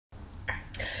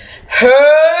Hey,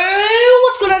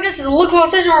 what's going on, guys? This is Luke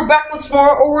Rants. We're back with some more,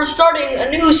 or we're starting a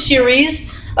new series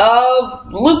of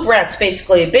Luke Rants,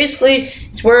 basically. Basically,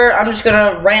 it's where I'm just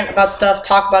gonna rant about stuff,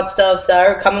 talk about stuff that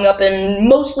are coming up in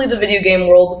mostly the video game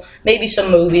world, maybe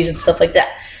some movies and stuff like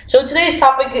that. So today's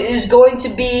topic is going to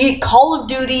be Call of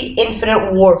Duty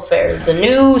Infinite Warfare, the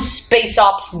new space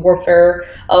ops warfare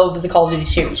of the Call of Duty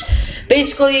series.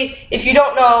 Basically, if you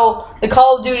don't know, the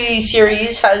Call of Duty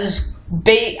series has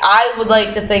I would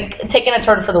like to think, taking a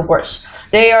turn for the worse.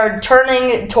 They are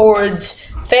turning towards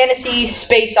fantasy,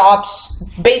 space ops,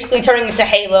 basically turning into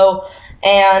Halo,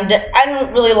 and I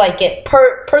don't really like it.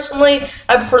 Personally,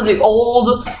 I prefer the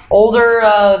older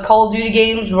Call of Duty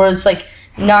games where it's like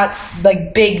not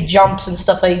like big jumps and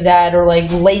stuff like that, or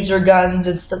like laser guns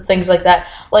and things like that.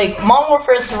 Like Modern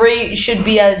Warfare 3 should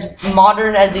be as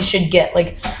modern as it should get.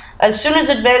 Like as soon as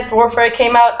Advanced Warfare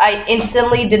came out, I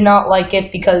instantly did not like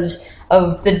it because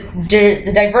of the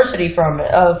diversity from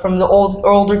the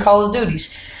older Call of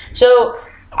Duties. So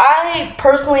I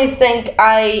personally think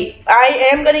I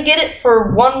am going to get it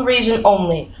for one reason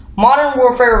only: Modern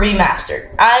Warfare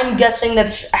Remastered. I'm guessing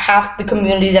that's half the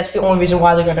community. That's the only reason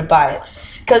why they're going to buy it.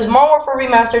 Because Modern Warfare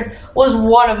Remastered was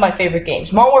one of my favorite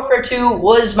games. Modern Warfare 2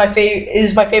 was my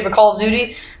favorite Call of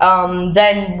Duty.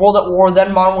 Then World at War.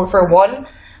 Then Modern Warfare 1.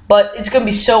 But it's going to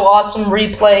be so awesome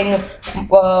replaying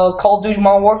Call of Duty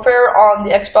Modern Warfare on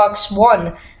the Xbox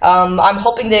One. I'm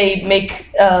hoping they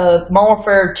make Modern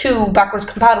Warfare 2 backwards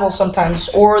compatible sometimes,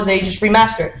 or they just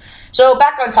remaster it. So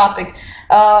back on topic,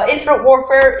 Infinite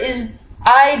Warfare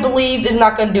I believe, is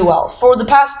not going to do well. For the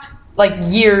past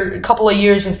couple of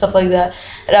years and stuff like that,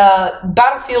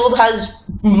 Battlefield has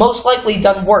most likely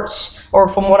done worse, or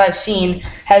from what I've seen,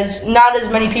 has not as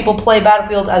many people play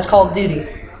Battlefield as Call of Duty.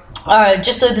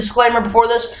 Just a disclaimer before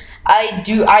this,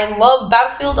 I love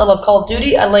Battlefield, I love Call of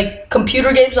Duty, I like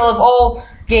computer games, I love all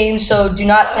games, so do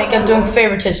not think I'm doing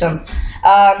favoritism.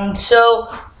 So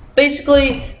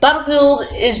basically, Battlefield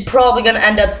is probably going to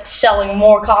end up selling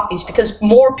more copies because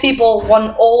more people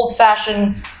want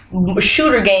old-fashioned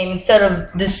shooter game instead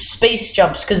of this space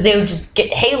jumps, because they would just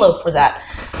get Halo for that.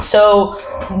 So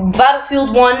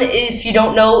Battlefield 1, if you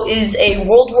don't know, is a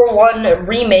World War I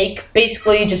remake,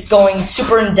 basically just going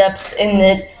super in-depth in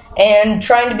it and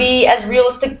trying to be as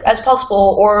realistic as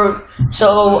possible, or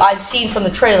so I've seen from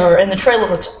the trailer, and the trailer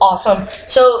looks awesome.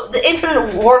 So the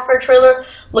Infinite Warfare trailer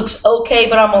looks okay,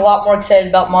 but I'm a lot more excited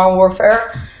about Modern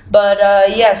Warfare. But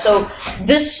yeah, so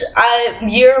this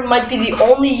year might be the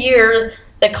only year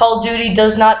that Call of Duty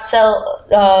does not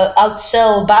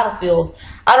outsell Battlefield.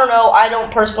 I don't know. I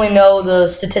don't personally know the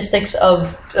statistics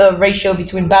of ratio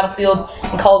between Battlefield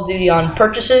and Call of Duty on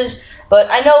purchases, but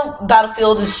I know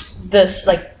Battlefield is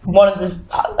one of the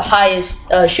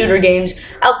highest shooter games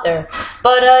out there.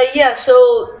 But yeah,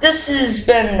 so this has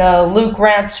been Luke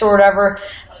Rants or whatever.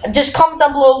 Just comment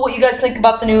down below what you guys think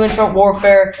about the new Infinite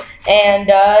Warfare. And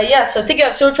yeah, so thank you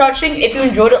guys so much for watching. If you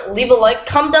enjoyed it, leave a like.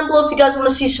 Comment down below if you guys want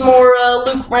to see some more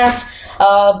Luke Rants.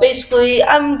 Basically,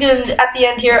 at the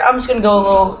end here, I'm just gonna go a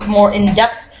little more in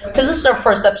depth because this is our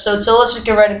first episode. So let's just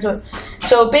get right into it.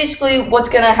 So basically, what's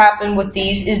gonna happen with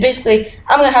these is basically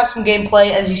I'm gonna have some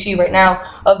gameplay, as you see right now,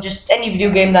 of just any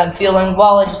video game that I'm feeling,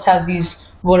 while I just have these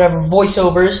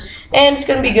voiceovers, and it's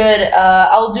gonna be good.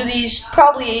 I'll do these,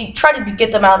 probably try to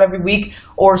get them out every week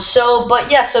or so. But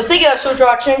yeah, so thank you guys so much for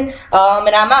watching,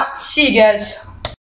 and I'm out. See you guys.